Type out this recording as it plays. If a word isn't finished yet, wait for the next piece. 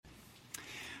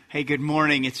Hey, good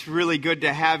morning. It's really good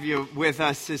to have you with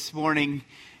us this morning.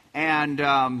 And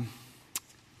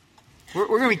we're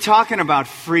going to be talking about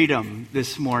freedom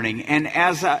this morning. And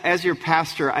as your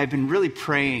pastor, I've been really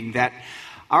praying that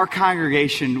our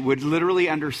congregation would literally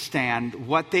understand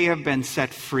what they have been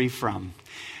set free from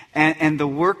and the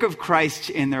work of Christ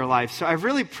in their life. So I've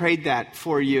really prayed that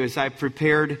for you as I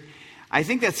prepared. I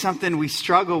think that's something we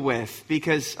struggle with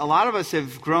because a lot of us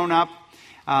have grown up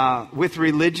with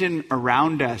religion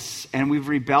around us, and we've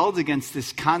rebelled against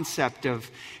this concept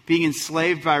of being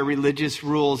enslaved by religious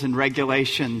rules and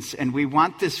regulations, and we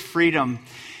want this freedom,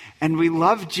 and we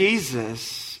love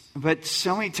Jesus, but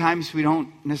so many times we don't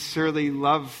necessarily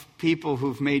love people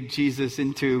who've made Jesus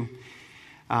into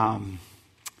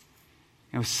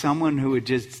someone who would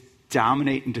just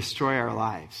dominate and destroy our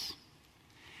lives.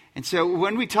 And so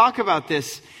when we talk about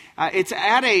this, it's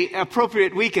at a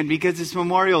appropriate weekend because it's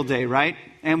Memorial Day, right?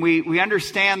 And we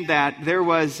understand that there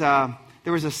was a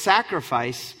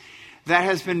sacrifice that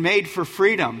has been made for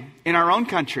freedom in our own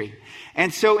country.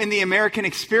 And so in the American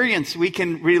experience, we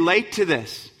can relate to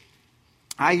this.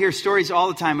 I hear stories all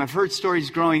the time. I've heard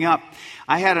stories growing up.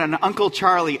 I had an Uncle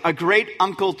Charlie, a great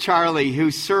Uncle Charlie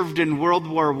who served in World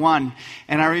War I.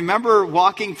 And I remember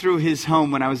walking through his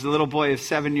home when I was a little boy of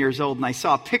 7 years old. And I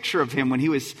saw a picture of him when he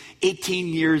was 18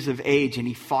 years of age and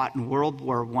he fought in World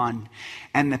War I.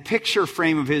 And the picture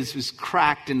frame of his was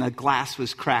cracked and the glass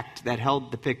was cracked that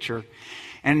held the picture.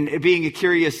 And being a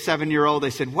curious 7-year-old, I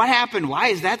said, "What happened? Why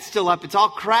is that still up? It's all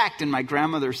cracked." And my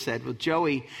grandmother said, "Well,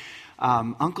 Joey,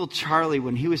 Uncle Charlie,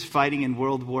 when he was fighting in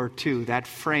World War II, that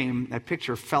frame, that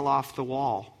picture fell off the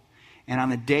wall. And on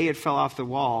the day it fell off the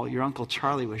wall, your Uncle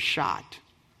Charlie was shot.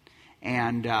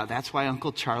 And that's why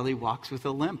Uncle Charlie walks with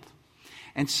a limp."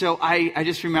 And so I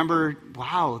just remember,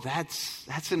 wow,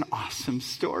 that's an awesome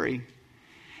story.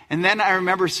 And then I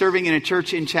remember serving in a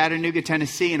church in Chattanooga,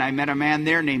 Tennessee, and I met a man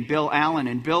there named Bill Allen.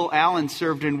 And Bill Allen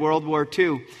served in World War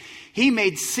II. He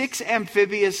made 6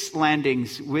 amphibious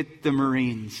landings with the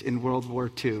Marines in World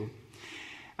War II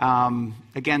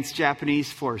against Japanese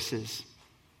forces.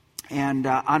 And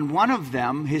on one of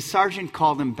them, his sergeant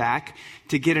called him back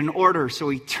to get an order. So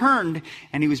he turned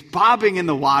and he was bobbing in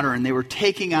the water and they were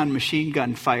taking on machine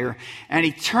gun fire. And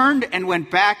he turned and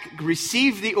went back,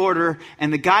 received the order,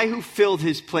 and the guy who filled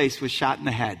his place was shot in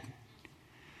the head.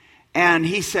 And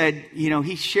he said,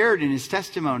 he shared in his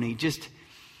testimony just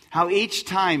how each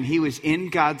time he was in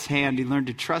God's hand, he learned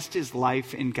to trust his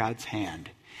life in God's hand.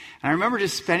 And I remember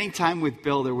just spending time with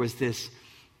Bill, there was this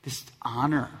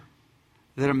honor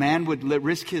that a man would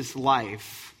risk his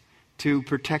life to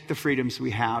protect the freedoms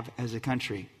we have as a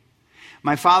country.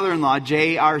 My father-in-law,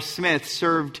 J.R. Smith,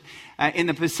 served in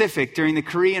the Pacific during the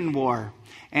Korean War.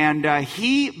 And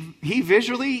he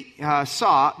visually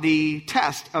saw the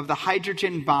test of the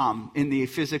hydrogen bomb in the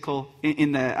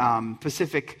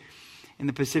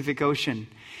Pacific Ocean.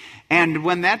 And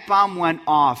when that bomb went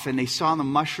off and they saw the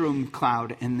mushroom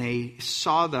cloud and they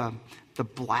saw the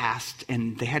blast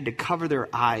and they had to cover their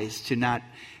eyes to not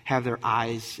have their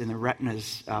eyes and their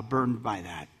retinas burned by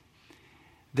that,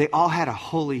 they all had a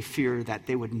holy fear that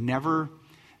they would never,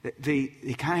 they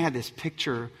kind of had this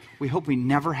picture, we hope we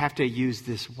never have to use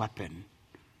this weapon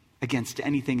against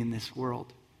anything in this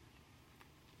world.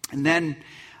 And then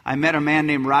I met a man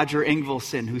named Roger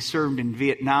Ingvelson who served in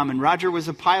Vietnam. And Roger was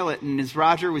a pilot. And as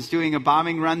Roger was doing a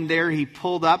bombing run there, he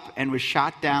pulled up and was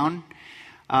shot down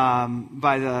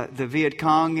by the Viet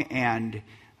Cong and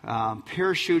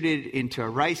parachuted into a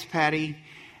rice paddy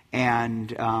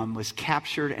and was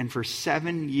captured. And for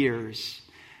 7 years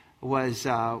was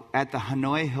at the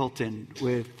Hanoi Hilton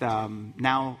with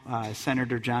now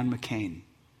Senator John McCain.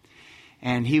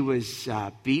 And he was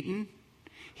beaten.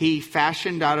 He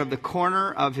fashioned out of the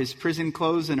corner of his prison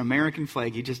clothes an American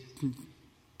flag. He just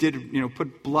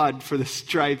put blood for the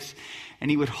stripes. And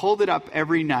he would hold it up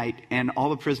every night, and all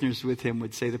the prisoners with him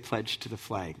would say the pledge to the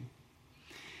flag.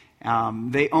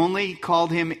 They only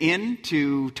called him in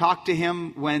to talk to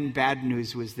him when bad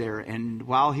news was there. And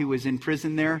while he was in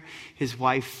prison there, his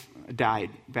wife died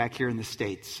back here in the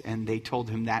States. And they told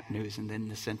him that news, and then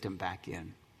they sent him back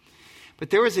in.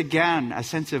 But there was, again, a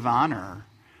sense of honor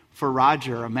for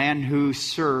Roger, a man who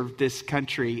served this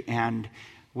country and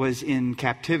was in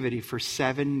captivity for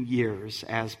 7 years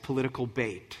as political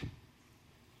bait.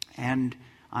 And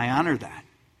I honor that.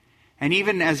 And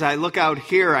even as I look out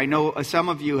here, I know some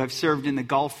of you have served in the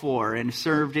Gulf War and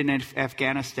served in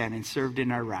Afghanistan and served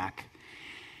in Iraq.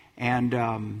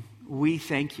 And we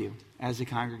thank you as a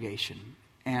congregation.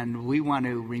 And we want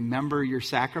to remember your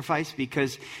sacrifice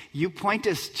because you point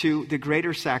us to the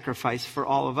greater sacrifice for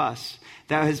all of us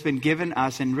that has been given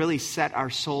us and really set our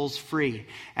souls free.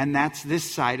 And that's this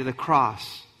side of the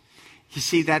cross. You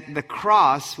see, that the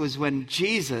cross was when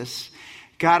Jesus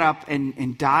got up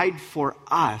and died for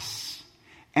us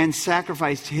and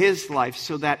sacrificed his life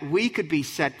so that we could be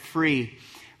set free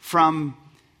from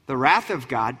the wrath of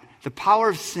God, the power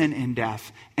of sin and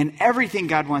death, and everything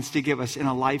God wants to give us in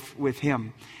a life with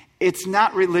him. It's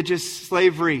not religious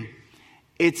slavery.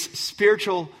 It's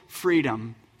spiritual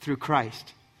freedom through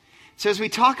Christ. So as we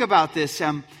talk about this,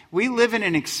 we live in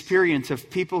an experience of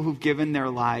people who've given their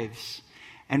lives.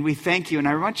 And we thank you. And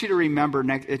I want you to remember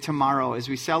tomorrow as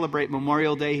we celebrate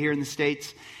Memorial Day here in the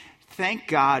States, thank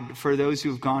God for those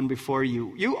who've gone before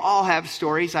you. You all have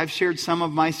stories. I've shared some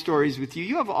of my stories with you.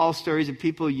 You have all stories of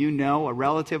people you know, a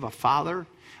relative, a father,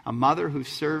 a mother who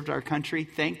served our country.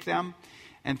 Thank them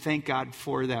and thank God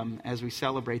for them as we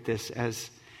celebrate this as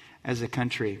a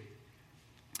country.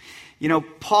 You know,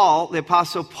 Paul, the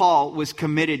Apostle Paul, was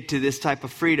committed to this type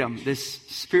of freedom, this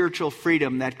spiritual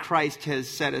freedom that Christ has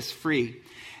set us free.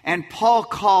 And Paul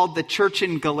called the church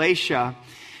in Galatia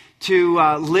to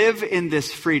live in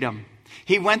this freedom.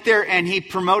 He went there and he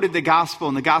promoted the gospel.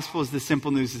 And the gospel is the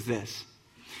simple news is this: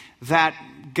 that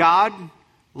God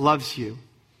loves you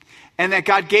and that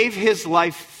God gave his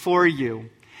life for you.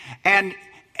 And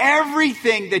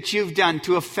everything that you've done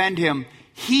to offend him,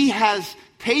 he has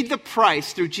paid the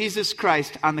price through Jesus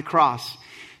Christ on the cross.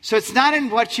 So it's not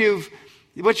in what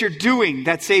you're doing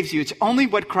that saves you. It's only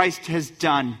what Christ has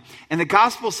done. And the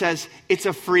gospel says it's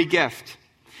a free gift.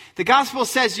 The gospel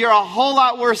says you're a whole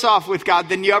lot worse off with God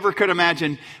than you ever could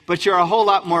imagine, but you're a whole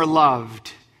lot more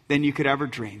loved than you could ever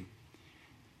dream.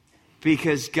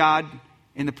 Because God,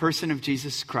 in the person of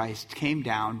Jesus Christ, came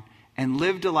down and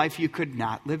lived a life you could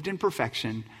not, lived in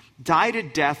perfection, died a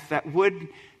death that would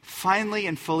finally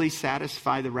and fully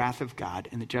satisfy the wrath of God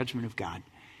and the judgment of God,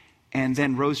 and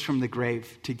then rose from the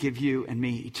grave to give you and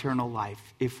me eternal life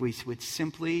if we would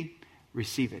simply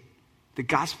receive it. The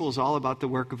gospel is all about the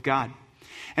work of God.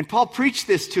 And Paul preached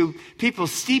this to people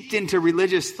steeped into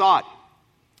religious thought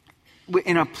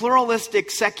in a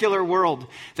pluralistic secular world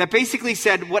that basically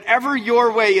said, whatever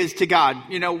your way is to God,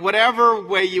 whatever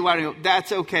way you want to go,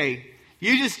 that's okay.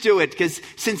 You just do it because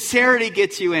sincerity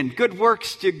gets you in. Good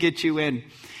works to get you in.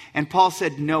 And Paul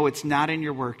said, no, it's not in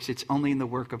your works. It's only in the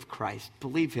work of Christ.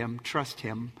 Believe him, trust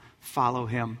him, follow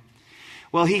him.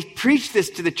 Well, he preached this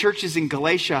to the churches in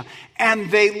Galatia, and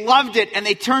they loved it, and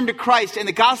they turned to Christ, and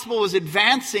the gospel was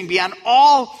advancing beyond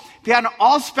all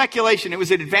speculation. It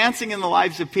was advancing in the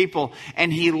lives of people,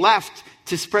 and he left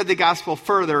to spread the gospel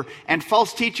further, and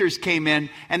false teachers came in,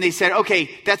 and they said, okay,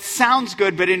 that sounds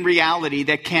good, but in reality,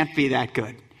 that can't be that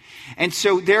good. And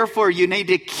so, therefore, you need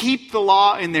to keep the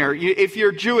law in there. If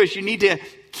you're Jewish, you need to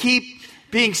keep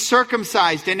being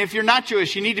circumcised. And if you're not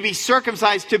Jewish, you need to be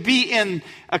circumcised to be in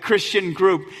a Christian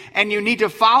group. And you need to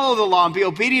follow the law and be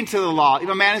obedient to the law. If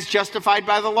a man is justified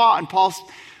by the law. And Paul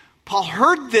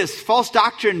heard this false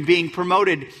doctrine being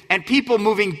promoted and people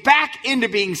moving back into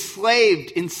being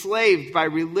enslaved by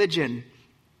religion.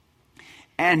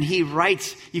 And he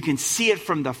writes, you can see it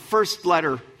from the first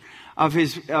letter of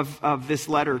this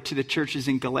letter to the churches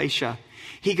in Galatia.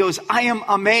 He goes, I am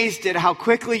amazed at how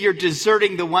quickly you're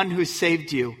deserting the one who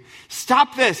saved you.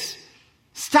 Stop this.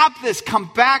 Stop this.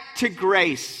 Come back to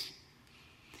grace.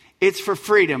 It's for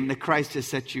freedom that Christ has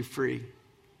set you free.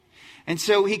 And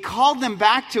so he called them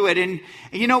back to it. And,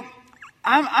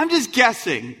 I'm just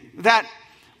guessing that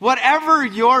whatever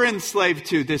you're enslaved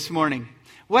to this morning,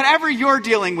 whatever you're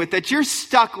dealing with, that you're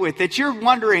stuck with, that you're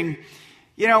wondering,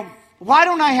 why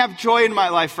don't I have joy in my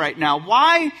life right now?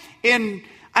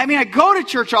 I go to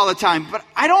church all the time, but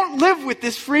I don't live with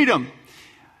this freedom.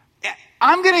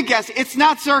 I'm going to guess it's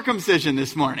not circumcision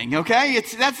this morning, okay?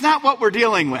 That's not what we're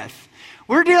dealing with.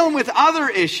 We're dealing with other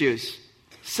issues.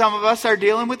 Some of us are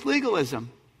dealing with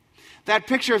legalism. That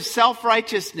picture of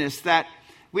self-righteousness that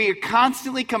we are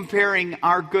constantly comparing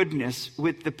our goodness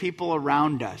with the people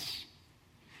around us.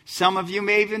 Some of you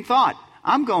may even thought,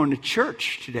 I'm going to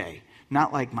church today.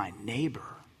 Not like my neighbor.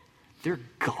 They're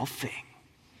golfing.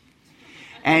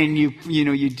 And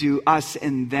you do us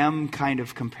and them kind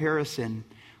of comparison,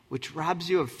 which robs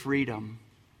you of freedom.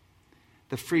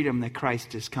 The freedom that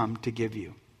Christ has come to give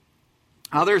you.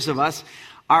 Others of us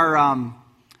are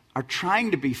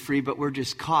trying to be free, but we're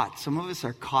just caught. Some of us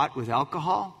are caught with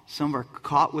alcohol. Some are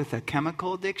caught with a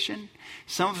chemical addiction.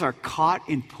 Some of us are caught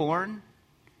in porn.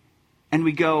 And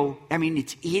we go,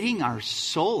 it's eating our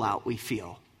soul out, we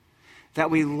feel. That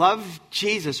we love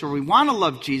Jesus, or we want to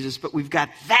love Jesus, but we've got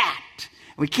that.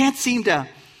 We can't seem to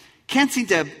can't seem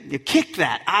to kick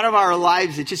that out of our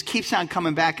lives. It just keeps on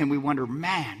coming back, and we wonder,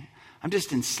 man, I'm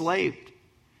just enslaved.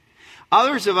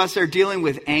 Others of us are dealing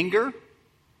with anger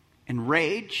and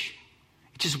rage.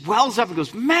 It just wells up and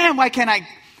goes, man, why can't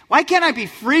I be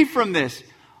free from this?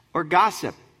 Or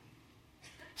gossip.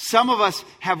 Some of us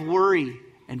have worry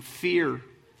and fear,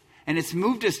 and it's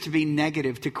moved us to be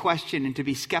negative, to question, and to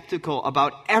be skeptical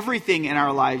about everything in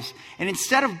our lives. And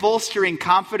instead of bolstering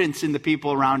confidence in the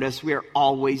people around us, we are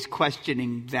always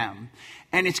questioning them.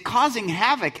 And it's causing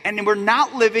havoc, and we're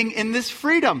not living in this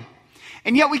freedom.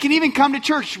 And yet we can even come to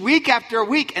church week after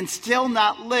week and still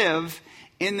not live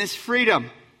in this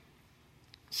freedom.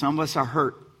 Some of us are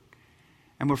hurt,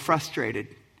 and we're frustrated.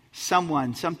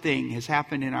 Something has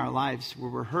happened in our lives where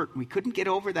we're hurt. We couldn't get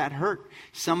over that hurt.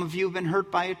 Some of you have been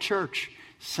hurt by a church.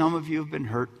 Some of you have been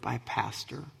hurt by a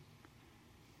pastor.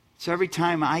 So every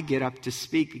time I get up to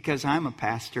speak, because I'm a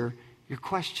pastor, you're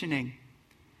questioning.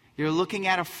 You're looking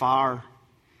at afar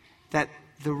that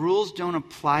the rules don't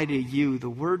apply to you. The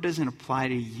word doesn't apply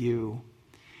to you.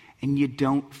 And you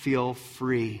don't feel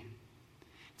free.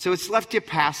 So it's left you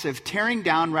passive, tearing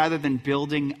down rather than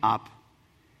building up.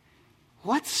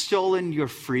 What's stolen your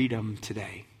freedom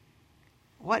today?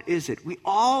 What is it? We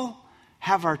all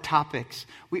have our topics.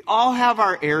 We all have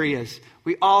our areas.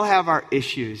 We all have our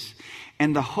issues.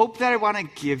 And the hope that I want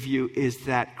to give you is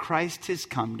that Christ has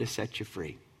come to set you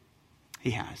free.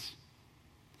 He has.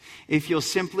 If you'll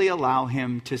simply allow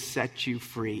him to set you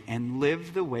free and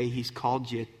live the way he's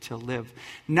called you to live.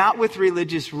 Not with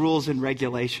religious rules and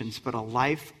regulations, but a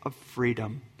life of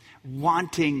freedom,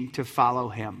 wanting to follow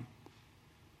him.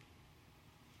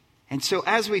 And so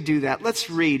as we do that, let's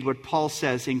read what Paul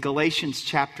says in Galatians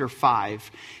chapter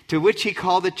 5, to which he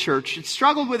called the church. It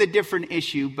struggled with a different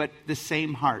issue, but the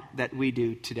same heart that we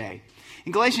do today.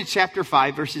 In Galatians chapter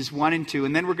 5, verses 1 and 2,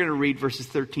 and then we're going to read verses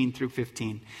 13 through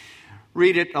 15.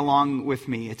 Read it along with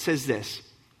me. It says this: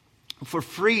 For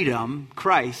freedom,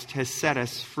 Christ has set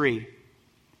us free.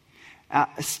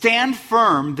 Stand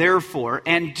firm, therefore,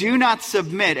 and do not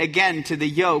submit again to the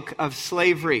yoke of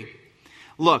slavery.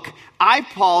 Look, I,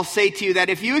 Paul, say to you that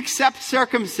if you accept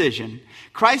circumcision,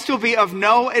 Christ will be of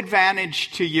no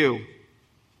advantage to you.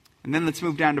 And then let's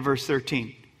move down to verse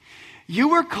 13. You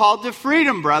were called to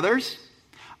freedom, brothers.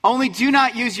 Only do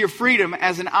not use your freedom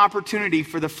as an opportunity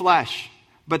for the flesh,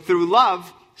 but through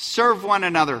love, serve one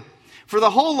another. For the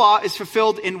whole law is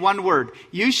fulfilled in one word: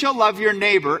 you shall love your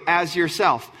neighbor as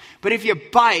yourself. But if you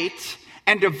bite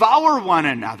and devour one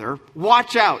another,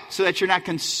 watch out so that you're not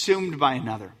consumed by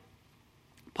another.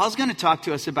 Paul's going to talk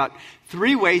to us about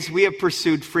 3 ways we have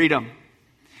pursued freedom.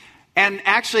 And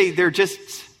actually, they're just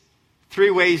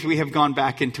 3 ways we have gone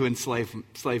back into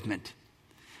enslavement.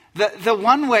 The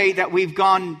one way that we've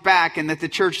gone back, and that the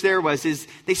church there is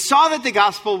they saw that the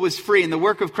gospel was free and the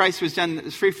work of Christ was done, that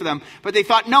was free for them. But they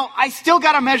thought, no, I still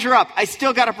got to measure up. I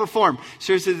still got to perform.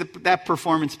 So there's that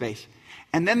performance base.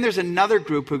 And then there's another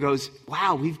group who goes,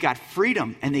 wow, we've got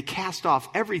freedom. And they cast off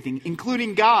everything,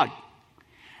 including God.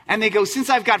 And they go, since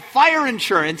I've got fire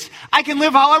insurance, I can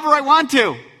live however I want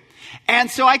to. And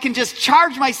so I can just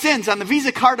charge my sins on the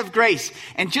Visa card of grace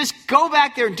and just go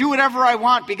back there and do whatever I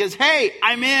want because, hey,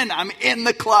 I'm in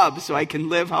the club, so I can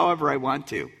live however I want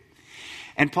to.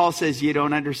 And Paul says, you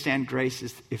don't understand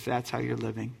grace if that's how you're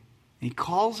living. And he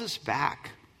calls us back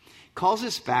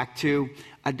to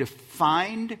a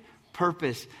defined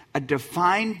purpose, a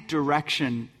defined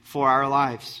direction for our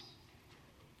lives.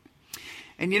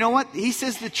 And you know what? He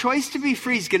says the choice to be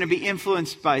free is going to be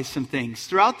influenced by some things.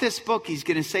 Throughout this book, he's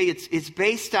going to say it's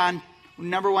based on,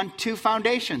 number 1, 2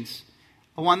 foundations.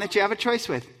 One that you have a choice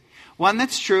with. One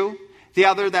that's true, the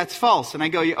other that's false. And I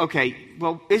go, okay,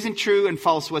 well, isn't true and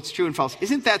false what's true and false?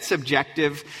 Isn't that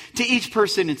subjective? To each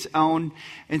person its own.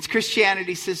 And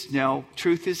Christianity says no,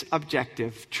 truth is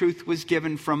objective. Truth was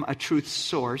given from a truth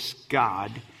source,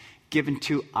 God, given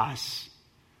to us.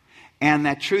 And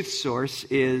that truth source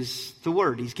is the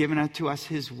Word. He's given to us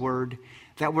His Word,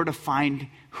 that we're to find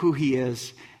who He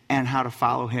is and how to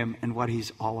follow Him and what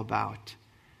He's all about.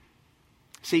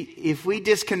 See, if we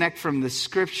disconnect from the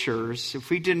Scriptures, if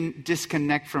we didn't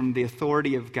disconnect from the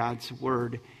authority of God's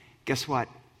Word, guess what?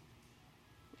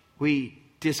 We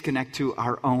disconnect to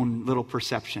our own little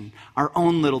perception, our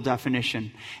own little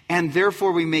definition. And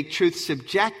therefore we make truth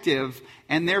subjective,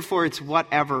 and therefore it's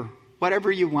whatever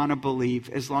you want to believe,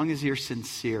 as long as you're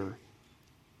sincere.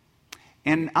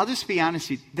 And I'll just be honest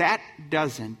with you, that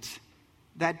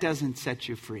doesn't set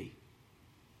you free.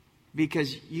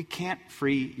 Because you can't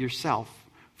free yourself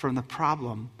from the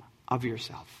problem of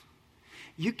yourself.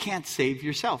 You can't save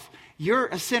yourself. You're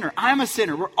a sinner. I'm a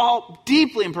sinner. We're all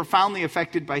deeply and profoundly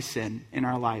affected by sin in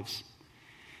our lives.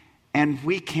 And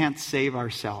we can't save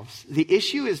ourselves. The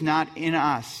issue is not in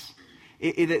us.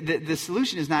 The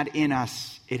solution is not in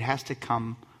us. It has to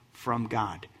come from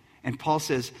God. And Paul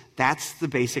says that's the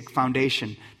basic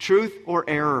foundation. Truth or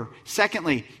error.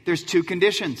 Secondly, there's two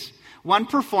conditions. One,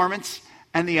 performance,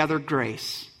 and the other,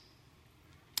 grace.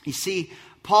 You see,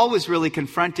 Paul was really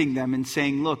confronting them and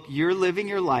saying, look, you're living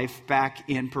your life back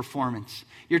in performance.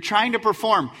 You're trying to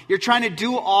perform. You're trying to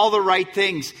do all the right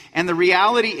things. And the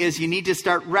reality is you need to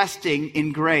start resting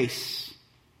in grace.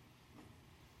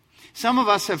 Some of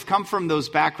us have come from those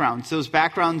backgrounds,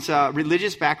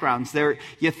 religious backgrounds.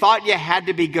 You thought you had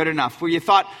to be good enough, where you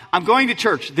thought, I'm going to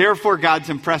church, therefore God's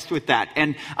impressed with that.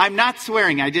 And I'm not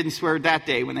swearing. I didn't swear that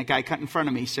day when that guy cut in front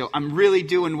of me, so I'm really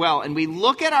doing well. And we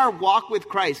look at our walk with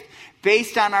Christ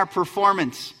based on our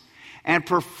performance. And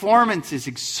performance is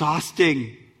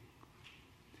exhausting.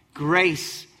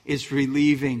 Grace is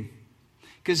relieving.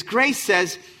 Because grace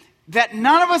says that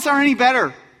none of us are any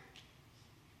better.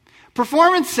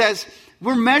 Performance says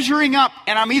we're measuring up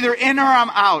and I'm either in or I'm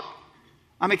out.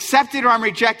 I'm accepted or I'm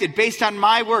rejected based on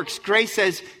my works. Grace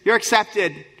says you're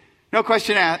accepted. No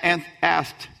question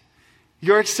asked.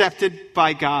 You're accepted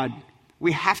by God.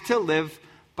 We have to live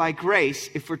by grace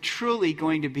if we're truly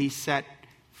going to be set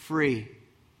free.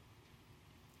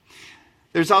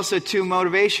 There's also two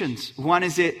motivations. One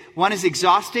is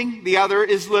exhausting. The other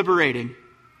is liberating.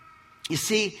 You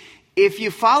see, if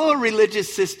you follow a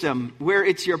religious system where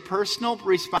it's your personal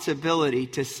responsibility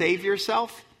to save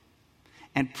yourself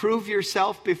and prove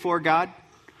yourself before God,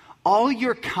 all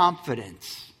your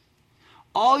confidence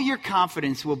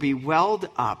will be welled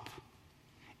up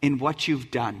in what you've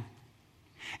done.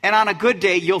 And on a good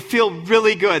day, you'll feel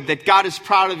really good that God is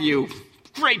proud of you.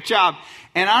 Great job.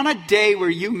 And on a day where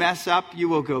you mess up, you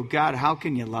will go, God, how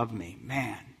can you love me?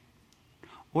 Man.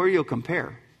 Or you'll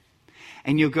compare.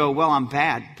 And you'll go, well, I'm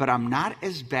bad, but I'm not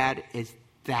as bad as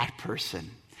that person.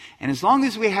 And as long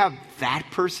as we have that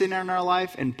person in our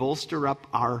life and bolster up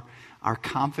our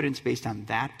confidence based on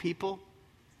that people,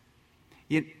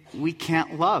 we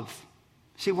can't love.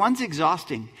 See, one's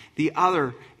exhausting. The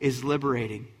other is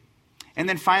liberating. And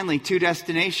then finally, two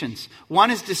destinations. One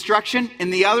is destruction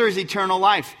and the other is eternal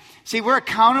life. See, we're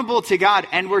accountable to God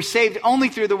and we're saved only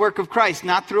through the work of Christ,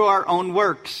 not through our own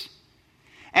works.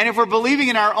 And if we're believing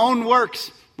in our own works,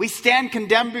 we stand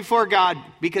condemned before God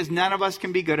because none of us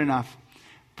can be good enough.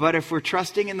 But if we're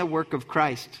trusting in the work of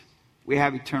Christ, we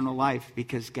have eternal life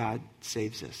because God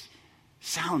saves us.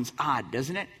 Sounds odd,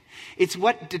 doesn't it? It's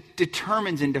what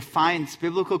determines and defines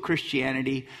biblical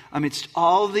Christianity amidst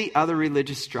all the other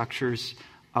religious structures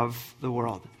of the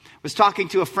world. I was talking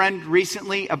to a friend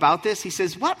recently about this. He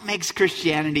says, what makes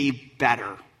Christianity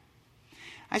better?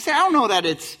 I said, I don't know that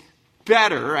it's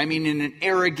better, in an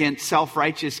arrogant,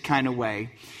 self-righteous kind of way.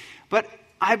 But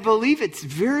I believe it's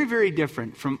very, very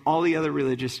different from all the other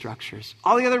religious structures.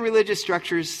 All the other religious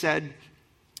structures said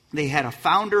they had a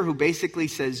founder who basically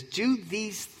says, do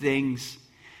these things,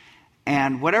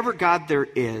 and whatever God there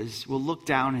is will look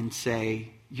down and say,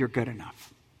 you're good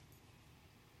enough.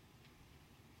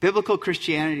 Biblical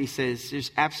Christianity says there's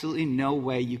absolutely no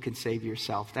way you can save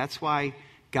yourself. That's why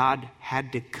God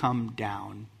had to come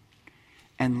down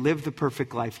and live the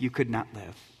perfect life you could not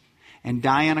live, and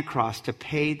die on a cross to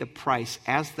pay the price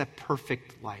as the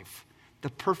perfect life, the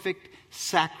perfect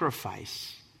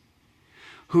sacrifice,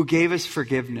 who gave us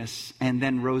forgiveness and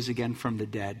then rose again from the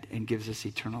dead and gives us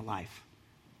eternal life.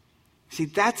 See,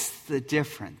 that's the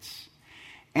difference.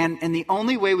 And the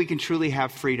only way we can truly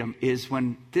have freedom is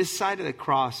when this side of the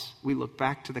cross, we look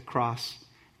back to the cross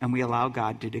and we allow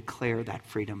God to declare that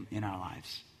freedom in our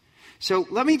lives. So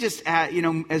let me just add,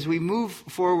 as we move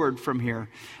forward from here,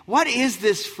 what is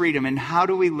this freedom and how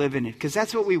do we live in it? Because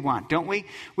that's what we want, don't we?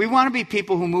 We want to be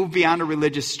people who move beyond a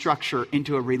religious structure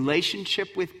into a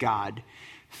relationship with God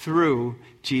through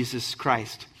Jesus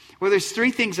Christ. Well, there's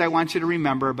three things I want you to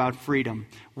remember about freedom.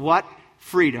 What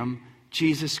freedom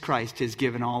Jesus Christ has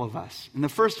given all of us. And the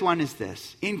first one is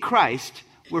this. In Christ,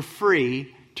 we're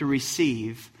free to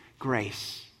receive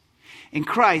grace. In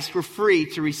Christ, we're free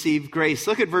to receive grace.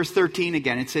 Look at verse 13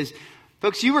 again. It says,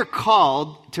 folks, you were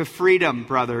called to freedom,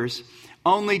 brothers.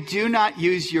 Only do not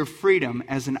use your freedom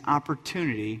as an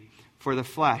opportunity for the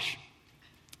flesh.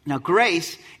 Now,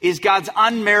 grace is God's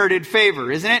unmerited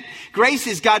favor, isn't it? Grace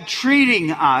is God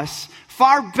treating us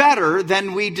far better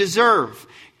than we deserve.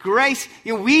 Grace,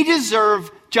 we deserve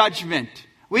judgment.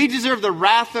 We deserve the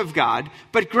wrath of God.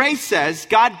 But grace says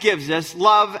God gives us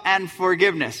love and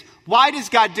forgiveness. Why does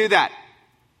God do that?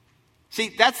 See,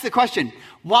 that's the question.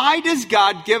 Why does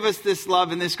God give us this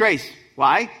love and this grace?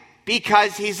 Why?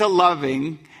 Because He's a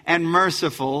loving and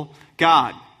merciful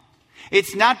God.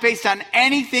 It's not based on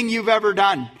anything you've ever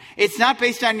done. It's not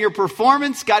based on your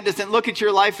performance. God doesn't look at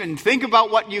your life and think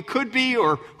about what you could be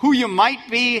or who you might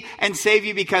be and save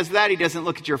you because of that. He doesn't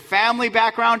look at your family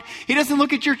background. He doesn't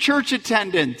look at your church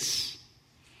attendance.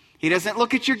 He doesn't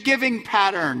look at your giving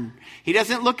pattern. He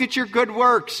doesn't look at your good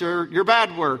works or your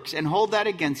bad works and hold that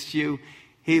against you.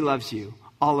 He loves you,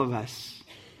 all of us,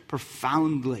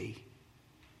 profoundly.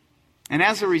 And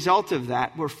as a result of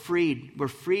that, we're freed. We're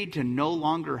freed to no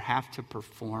longer have to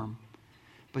perform,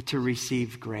 but to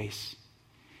receive grace.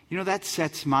 You know, that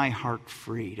sets my heart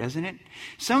free, doesn't it?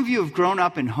 Some of you have grown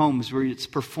up in homes where it's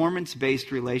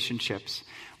performance-based relationships,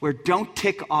 where don't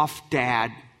tick off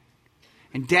dad.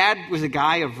 And dad was a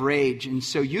guy of rage. And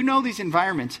so you know these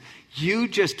environments.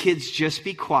 Kids just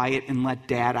be quiet and let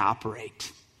dad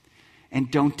operate.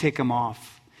 And don't tick him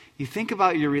off. You think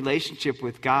about your relationship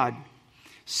with God.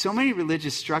 So many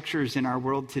religious structures in our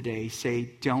world today say,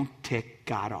 don't tick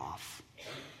God off.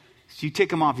 So you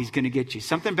tick him off, he's going to get you.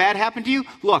 Something bad happened to you?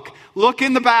 Look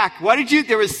in the back.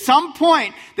 There was some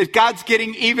point that God's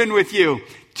getting even with you.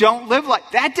 Don't live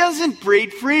like that. Doesn't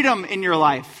breed freedom in your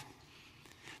life.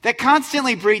 That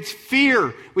constantly breeds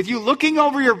fear with you looking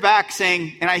over your back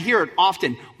saying, and I hear it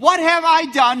often, what have I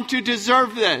done to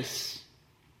deserve this?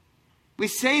 We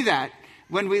say that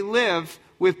when we live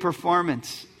with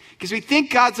performance. Because we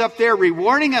think God's up there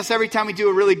rewarding us every time we do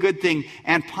a really good thing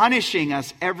and punishing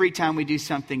us every time we do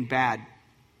something bad.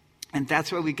 And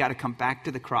that's why we got to come back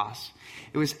to the cross.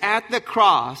 It was at the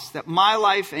cross that my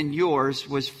life and yours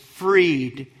was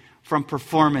freed from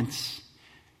performance.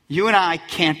 You and I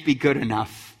can't be good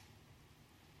enough.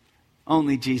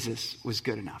 Only Jesus was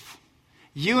good enough.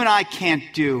 You and I can't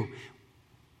do.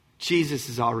 Jesus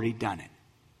has already done it.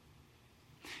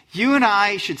 You and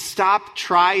I should stop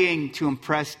trying to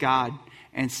impress God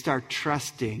and start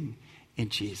trusting in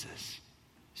Jesus.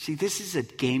 See, this is a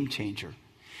game changer.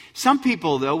 Some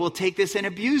people, though, will take this and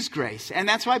abuse grace. And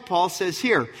that's why Paul says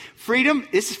here,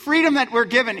 this freedom that we're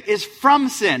given is from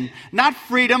sin, not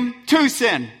freedom to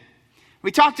sin.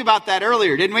 We talked about that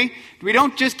earlier, didn't we? We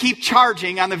don't just keep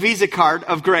charging on the Visa card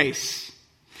of grace.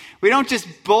 We don't just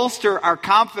bolster our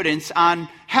confidence on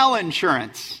hell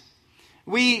insurance.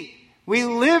 We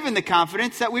live in the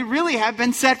confidence that we really have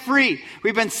been set free.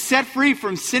 We've been set free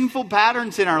from sinful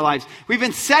patterns in our lives. We've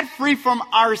been set free from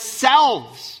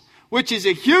ourselves, which is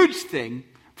a huge thing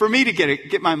for me to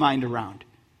get my mind around.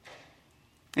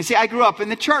 And see, I grew up in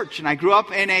the church, and I grew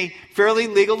up in a fairly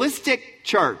legalistic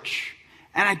church.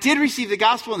 And I did receive the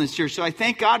gospel in this church, so I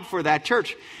thank God for that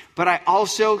church. But I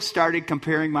also started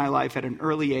comparing my life at an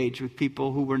early age with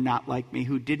people who were not like me,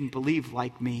 who didn't believe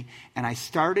like me. And I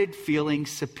started feeling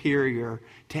superior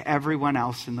to everyone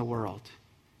else in the world.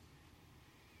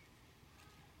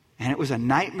 And it was a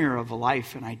nightmare of a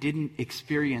life, and I didn't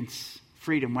experience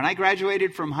freedom. When I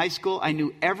graduated from high school, I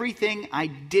knew everything I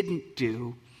didn't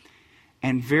do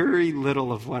and very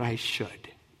little of what I should.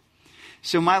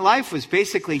 So my life was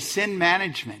basically sin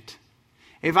management.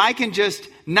 If I can just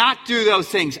not do those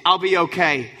things, I'll be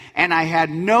okay. And I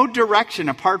had no direction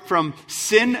apart from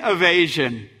sin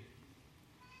evasion.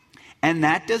 And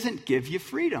that doesn't give you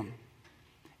freedom.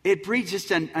 It breeds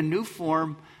just a new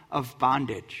form of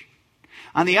bondage.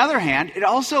 On the other hand, it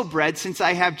also bred, since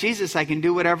I have Jesus, I can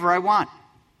do whatever I want.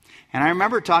 And I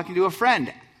remember talking to a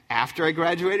friend after I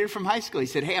graduated from high school. He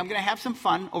said, hey, I'm going to have some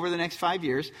fun over the next 5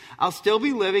 years. I'll still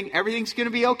be living. Everything's going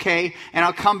to be okay. And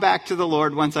I'll come back to the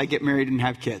Lord once I get married and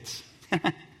have kids.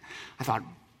 I thought,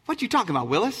 what are you talking about,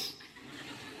 Willis?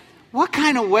 What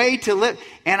kind of way to live?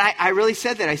 And I really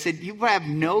said that. I said, you have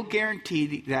no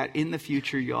guarantee that in the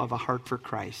future you'll have a heart for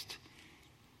Christ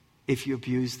if you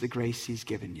abuse the grace he's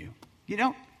given you. You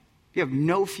don't. You have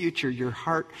no future. Your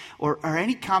heart or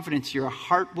any confidence, your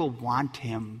heart will want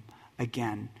him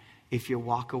again if you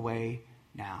walk away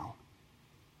now.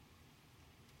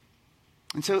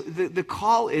 And so the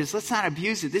call is, let's not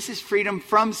abuse it. This is freedom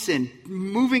from sin,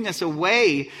 moving us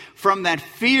away from that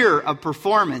fear of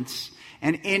performance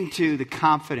and into the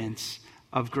confidence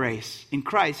of grace. In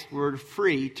Christ, we're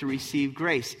free to receive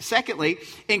grace. Secondly,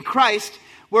 in Christ,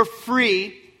 we're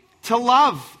free to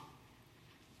love.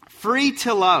 Free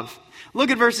to love. Look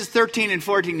at verses 13 and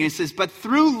 14. It says, but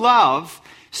through love,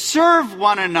 serve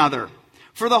one another.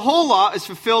 For the whole law is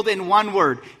fulfilled in one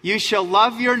word. You shall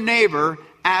love your neighbor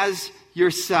as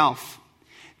yourself.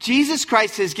 Jesus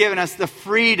Christ has given us the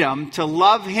freedom to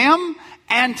love him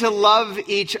and to love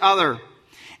each other.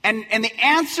 And the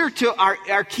answer to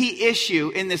our key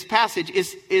issue in this passage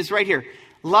is right here.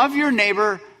 Love your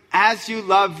neighbor as you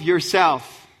love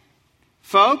yourself.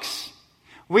 Folks,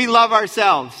 we love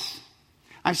ourselves.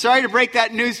 I'm sorry to break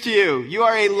that news to you. You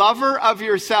are a lover of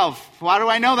yourself. Why do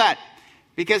I know that?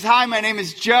 Because, hi, my name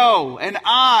is Joe, and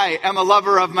I am a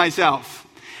lover of myself.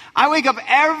 I wake up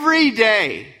every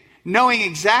day knowing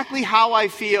exactly how I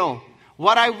feel,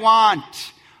 what I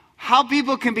want, how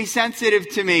people can be sensitive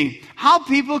to me, how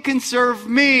people can serve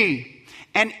me.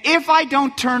 And if I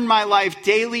don't turn my life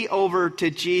daily over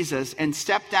to Jesus and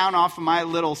step down off of my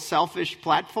little selfish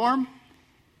platform,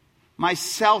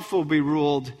 myself will be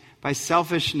ruled by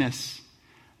selfishness,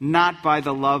 not by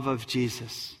the love of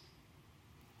Jesus.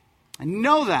 I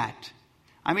know that.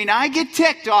 I mean, I get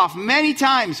ticked off many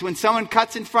times when someone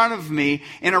cuts in front of me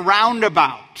in a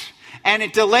roundabout, and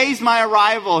it delays my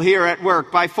arrival here at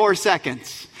work by 4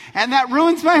 seconds. And that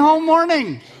ruins my whole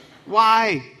morning.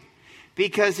 Why?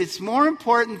 Because it's more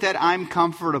important that I'm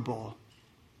comfortable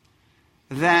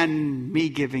than me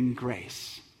giving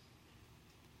grace.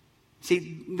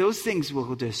 See, those things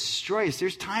will destroy us.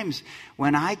 There's times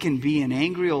when I can be an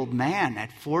angry old man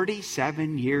at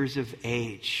 47 years of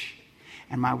age.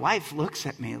 And my wife looks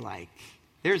at me like,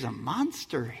 there's a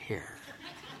monster here.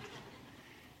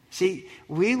 See,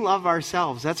 we love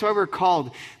ourselves. That's why we're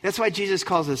called. That's why Jesus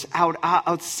calls us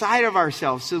outside of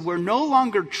ourselves. So we're no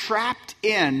longer trapped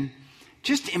in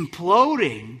just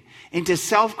imploding into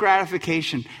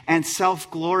self-gratification and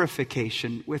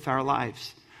self-glorification with our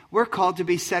lives. We're called to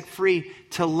be set free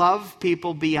to love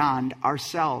people beyond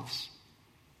ourselves.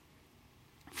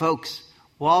 Folks,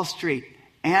 Wall Street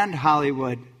and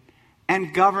Hollywood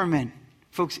and government,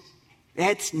 folks,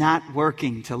 it's not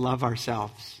working to love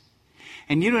ourselves.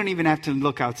 And you don't even have to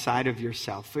look outside of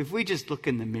yourself. If we just look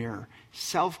in the mirror,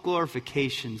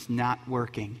 self-glorification's not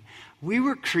working. We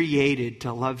were created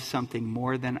to love something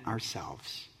more than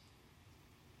ourselves.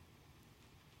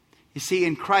 You see,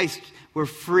 in Christ, we're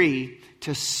free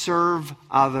to serve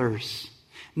others,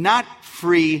 not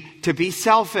free to be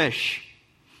selfish.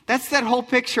 That's that whole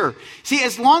picture. See,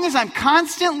 as long as I'm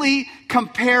constantly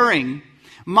comparing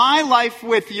my life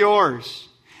with yours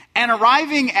and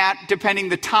arriving at, depending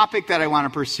the topic that I want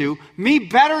to pursue, me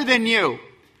better than you,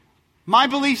 my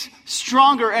beliefs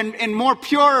stronger and more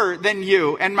pure than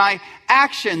you, and my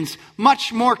actions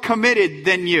much more committed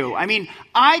than you. I mean,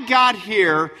 I got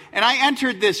here and I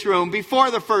entered this room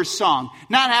before the first song,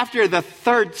 not after the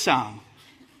third song.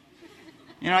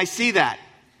 You know, I see that.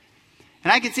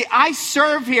 And I can see, I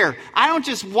serve here. I don't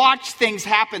just watch things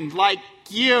happen like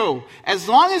you. As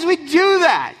long as we do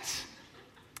that.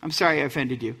 I'm sorry I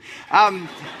offended you.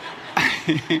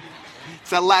 It's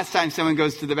the last time someone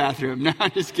goes to the bathroom. No,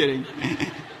 I'm just kidding.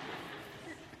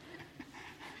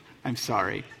 I'm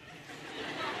sorry.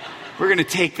 We're going to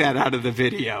take that out of the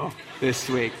video this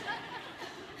week.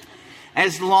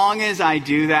 As long as I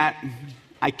do that,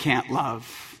 I can't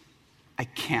love. I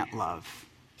can't love.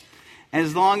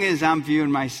 As long as I'm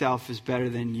viewing myself as better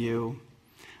than you,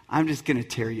 I'm just going to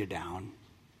tear you down.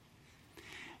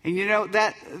 And you know,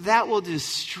 that will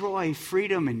destroy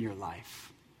freedom in your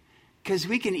life. Because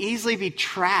we can easily be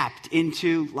trapped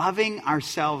into loving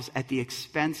ourselves at the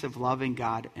expense of loving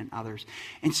God and others.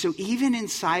 And so even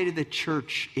inside of the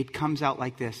church, it comes out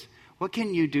like this. What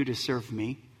can you do to serve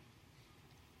me?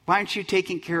 Why aren't you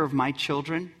taking care of my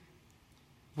children?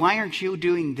 Why aren't you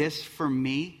doing this for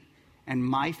me and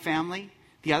my family?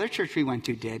 The other church we went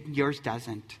to did. Yours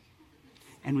doesn't.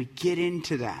 And we get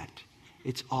into that.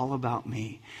 It's all about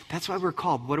me. That's why we're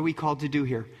called. What are we called to do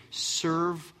here?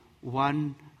 Serve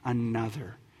one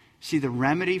another. See, the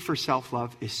remedy for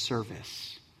self-love is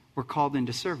service. We're called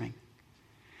into serving.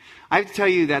 I have to tell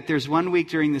you that there's one week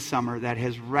during the summer that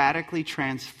has radically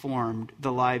transformed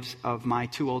the lives of my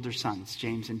two older sons,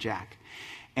 James and Jack.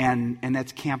 And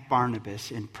that's Camp Barnabas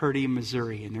in Purdy,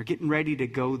 Missouri. And they're getting ready to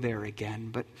go there again.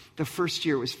 But the first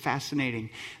year was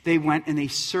fascinating. They went and they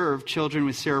served children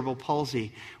with cerebral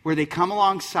palsy, where they come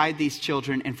alongside these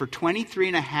children, and for 23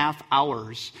 and a half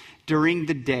hours during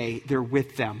the day, they're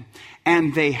with them.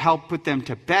 And they help put them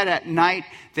to bed at night.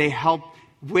 They help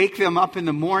wake them up in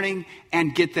the morning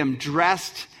and get them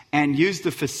dressed and use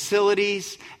the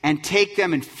facilities and take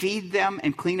them and feed them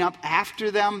and clean up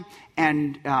after them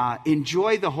and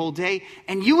enjoy the whole day.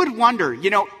 And you would wonder, you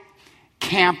know,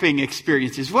 camping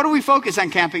experiences. What do we focus on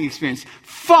camping experience?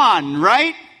 Fun,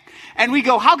 right? And we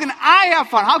go, how can I have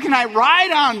fun? How can I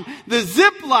ride on the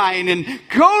zip line and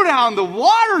go down the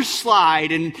water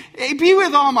slide and be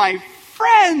with all my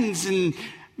friends and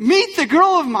meet the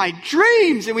girl of my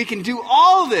dreams? And we can do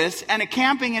all this in a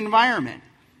camping environment.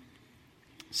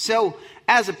 So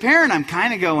as a parent, I'm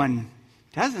kind of going,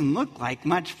 doesn't look like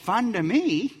much fun to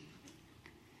me.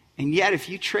 And yet, if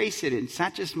you trace it, it's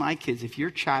not just my kids. If your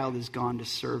child has gone to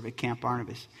serve at Camp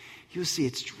Barnabas, you'll see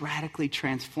it's radically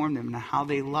transformed them and how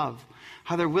they love,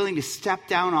 how they're willing to step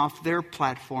down off their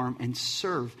platform and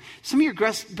serve. Some of your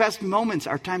best moments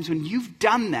are times when you've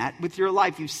done that with your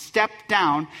life. You've stepped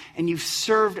down and you've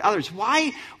served others.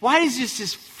 Why does this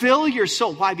just fill your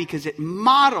soul? Why? Because it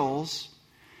models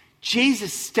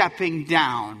Jesus stepping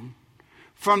down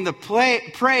from the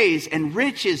praise and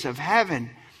riches of heaven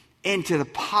into the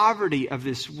poverty of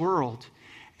this world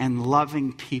and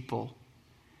loving people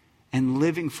and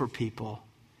living for people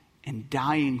and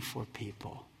dying for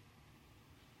people.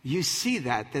 You see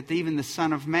that even the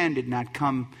Son of Man did not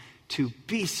come to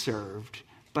be served,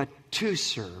 but to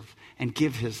serve and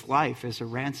give his life as a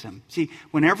ransom. See,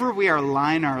 whenever we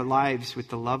align our lives with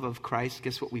the love of Christ,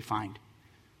 guess what we find?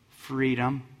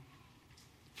 Freedom.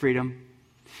 Freedom.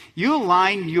 You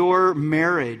align your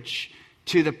marriage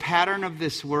to the pattern of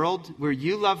this world where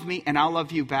you love me and I'll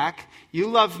love you back. You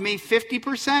love me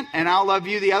 50% and I'll love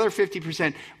you the other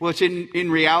 50%, which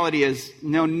in reality is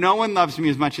no one loves me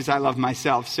as much as I love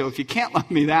myself. So if you can't love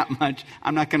me that much,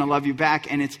 I'm not going to love you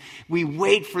back. And we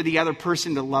wait for the other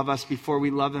person to love us before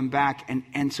we love them back.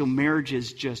 And so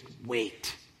marriages just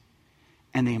wait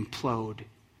and they implode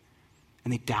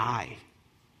and they die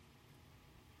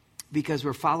because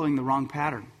we're following the wrong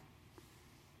pattern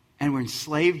and we're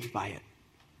enslaved by it.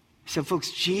 So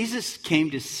folks, Jesus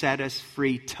came to set us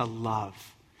free to love.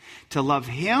 To love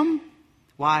him.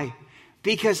 Why?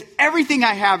 Because everything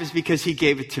I have is because he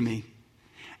gave it to me.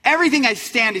 Everything I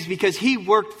stand is because he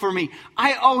worked for me.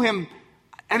 I owe him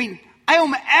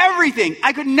everything.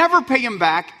 I could never pay him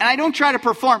back, and I don't try to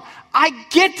perform. I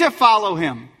get to follow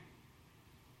him,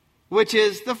 which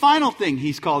is the final thing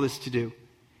he's called us to do.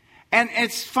 And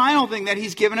it's the final thing that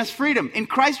he's given us freedom. In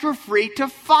Christ, we're free to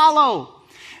follow.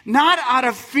 Not out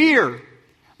of fear,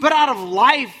 but out of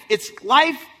life. It's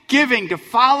life-giving to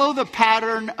follow the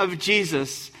pattern of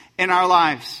Jesus in our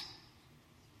lives.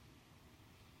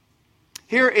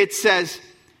 Here it says,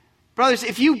 brothers,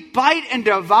 if you bite and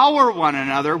devour one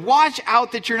another, watch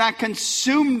out that you're not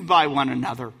consumed by one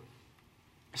another.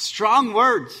 Strong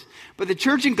words. But the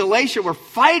church in Galatia were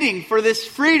fighting for this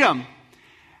freedom.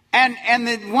 And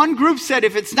the one group said,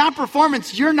 if it's not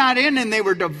performance, you're not in. And they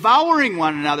were devouring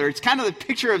one another. It's kind of the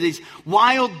picture of these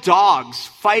wild dogs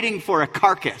fighting for a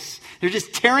carcass. They're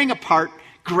just tearing apart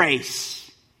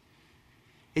grace.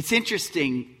 It's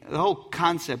interesting, the whole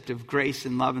concept of grace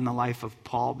and love in the life of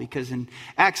Paul, because in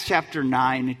Acts chapter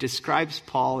 9, it describes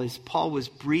Paul as Paul was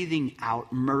breathing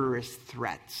out murderous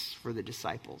threats for the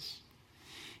disciples.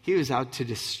 He was out to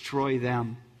destroy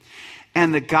them.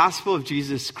 And the gospel of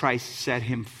Jesus Christ set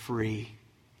him free.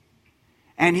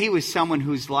 And he was someone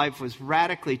whose life was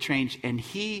radically changed. And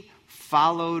he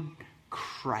followed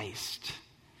Christ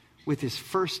with his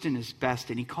first and his best.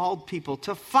 And he called people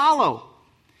to follow.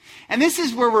 And this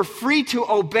is where we're free to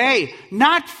obey,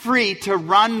 not free to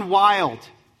run wild.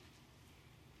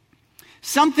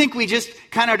 Some think we just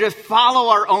kind of just follow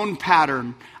our own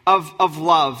pattern of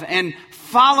love and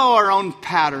follow our own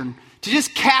pattern to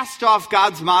just cast off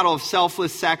God's model of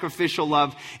selfless, sacrificial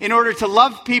love in order to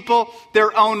love people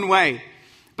their own way.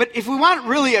 But if we want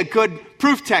really a good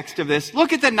proof text of this,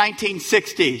 look at the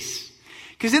 1960s.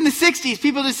 Because in the 60s,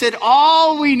 people just said,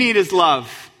 all we need is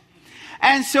love.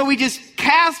 And so we just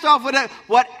cast off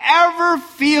whatever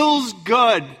feels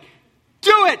good.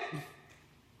 Do it!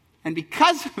 And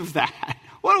because of that,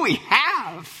 what do we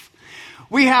have?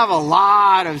 We have a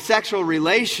lot of sexual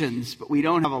relations, but we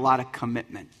don't have a lot of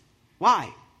commitment.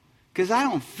 Why? Because I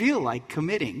don't feel like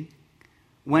committing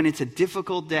when it's a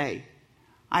difficult day.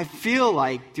 I feel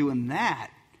like doing that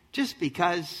just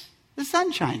because the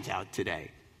sun shines out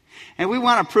today. And we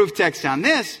want a proof text on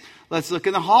this. Let's look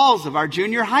in the halls of our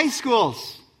junior high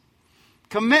schools.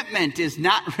 Commitment is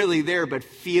not really there, but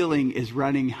feeling is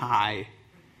running high.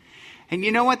 And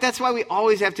you know what? That's why we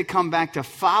always have to come back to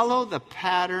follow the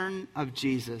pattern of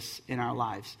Jesus in our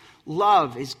lives.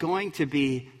 Love is going to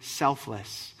be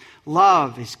selfless.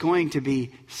 Love is going to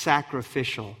be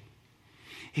sacrificial.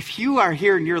 If you are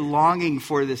here and you're longing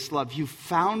for this love, you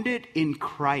found it in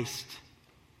Christ.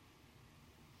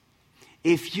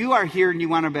 If you are here and you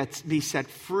want to be set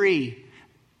free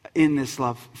in this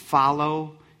love,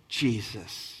 follow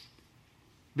Jesus.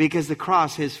 Because the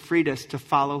cross has freed us to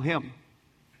follow him.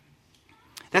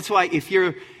 That's why if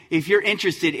you're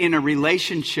interested in a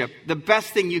relationship, the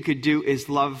best thing you could do is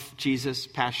love Jesus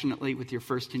passionately with your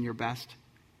first and your best.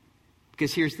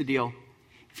 Because here's the deal.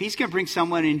 If he's going to bring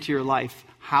someone into your life,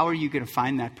 how are you going to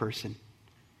find that person?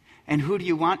 And who do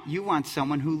you want? You want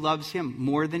someone who loves him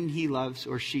more than he loves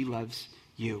or she loves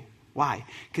you. Why?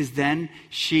 Because then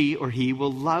she or he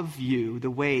will love you the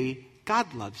way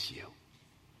God loves you.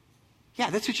 Yeah,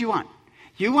 that's what you want.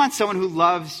 You want someone who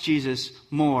loves Jesus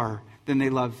more than they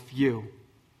love you.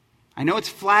 I know it's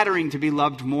flattering to be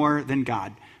loved more than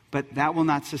God, but that will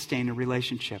not sustain a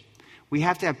relationship. We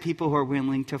have to have people who are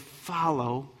willing to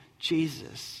follow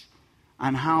Jesus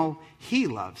on how he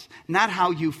loves, not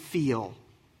how you feel.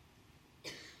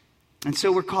 And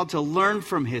so we're called to learn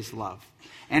from his love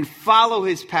and follow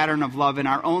his pattern of love in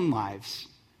our own lives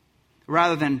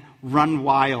rather than run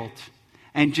wild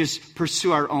and just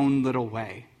pursue our own little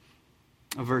way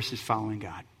versus following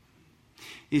God.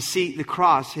 You see, the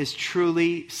cross has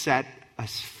truly set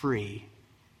us free.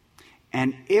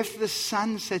 And if the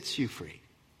Son sets you free,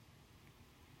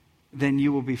 then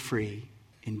you will be free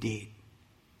indeed.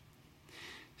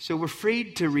 So we're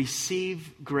freed to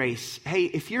receive grace. Hey,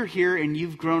 if you're here and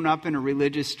you've grown up in a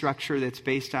religious structure that's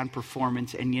based on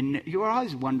performance and you're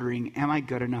always wondering, am I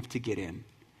good enough to get in?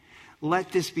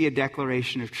 Let this be a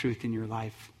declaration of truth in your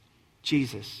life.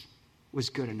 Jesus was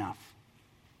good enough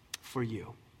for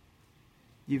you.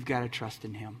 You've got to trust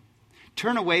in him.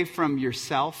 Turn away from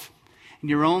yourself and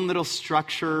your own little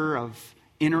structure of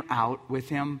in or out with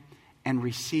him and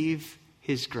receive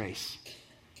his grace.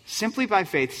 Simply by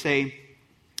faith say,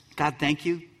 God, thank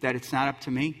you that it's not up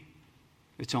to me.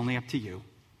 It's only up to you.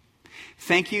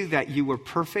 Thank you that you were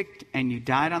perfect and you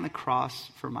died on the cross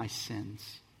for my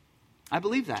sins. I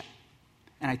believe that.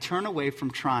 And I turn away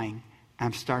from trying.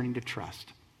 I'm starting to trust.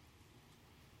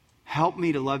 Help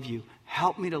me to love you.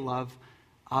 Help me to love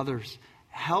others.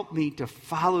 Help me to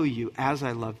follow you as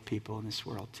I love people in this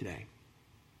world today.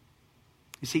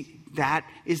 You see, that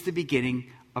is the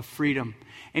beginning of freedom.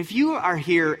 If you are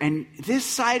here and this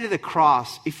side of the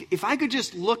cross, if I could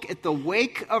just look at the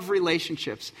wake of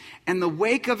relationships and the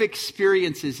wake of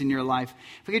experiences in your life,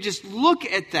 if I could just look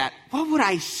at that, what would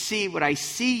I see? Would I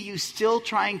see you still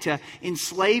trying to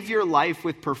enslave your life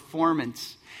with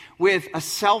performance, with a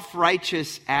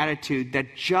self-righteous attitude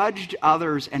that judged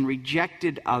others and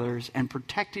rejected others and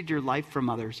protected your life from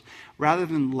others rather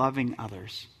than loving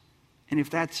others? And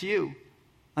if that's you,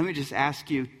 let me just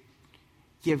ask you,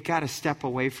 you've got to step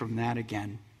away from that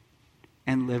again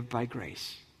and live by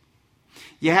grace.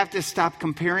 You have to stop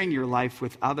comparing your life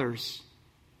with others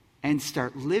and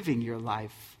start living your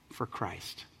life for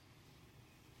Christ.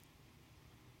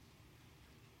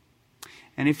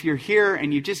 And if you're here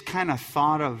and you just kind of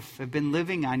have been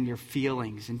living on your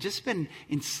feelings and just been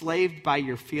enslaved by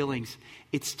your feelings,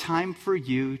 it's time for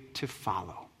you to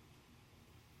follow.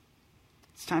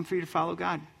 It's time for you to follow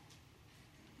God.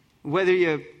 Whether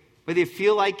you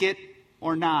feel like it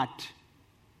or not,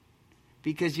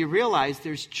 because you realize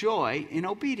there's joy in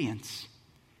obedience.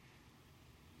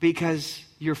 Because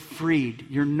you're freed.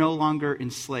 You're no longer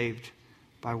enslaved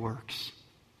by works.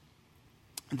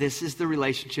 This is the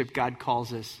relationship God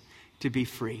calls us to be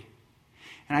free.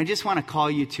 And I just want to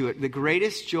call you to it. The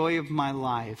greatest joy of my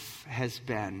life has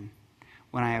been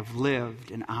when I have lived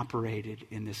and operated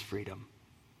in this freedom.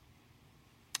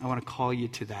 I want to call you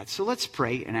to that. So let's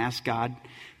pray and ask God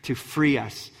to free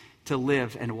us to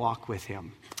live and walk with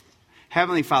him.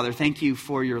 Heavenly Father, thank you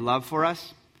for your love for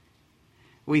us.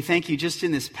 We thank you just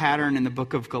in this pattern in the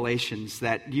book of Galatians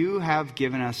that you have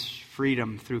given us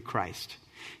freedom through Christ.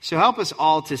 So help us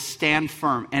all to stand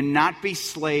firm and not be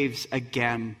slaves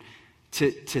again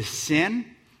to sin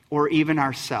or even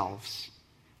ourselves.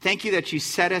 Thank you that you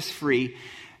set us free.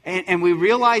 And we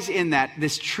realize in that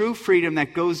this true freedom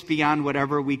that goes beyond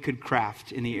whatever we could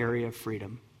craft in the area of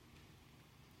freedom.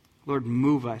 Lord,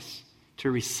 move us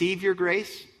to receive your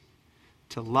grace,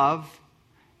 to love,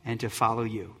 and to follow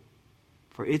you.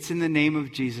 For it's in the name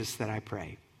of Jesus that I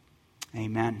pray.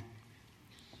 Amen.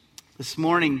 This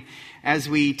morning, as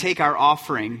we take our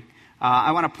offering,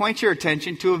 I want to point your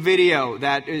attention to a video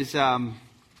that is a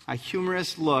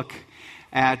humorous look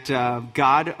at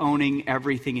God owning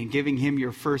everything and giving him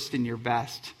your first and your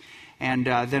best. And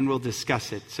then we'll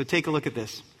discuss it. So take a look at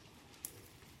this.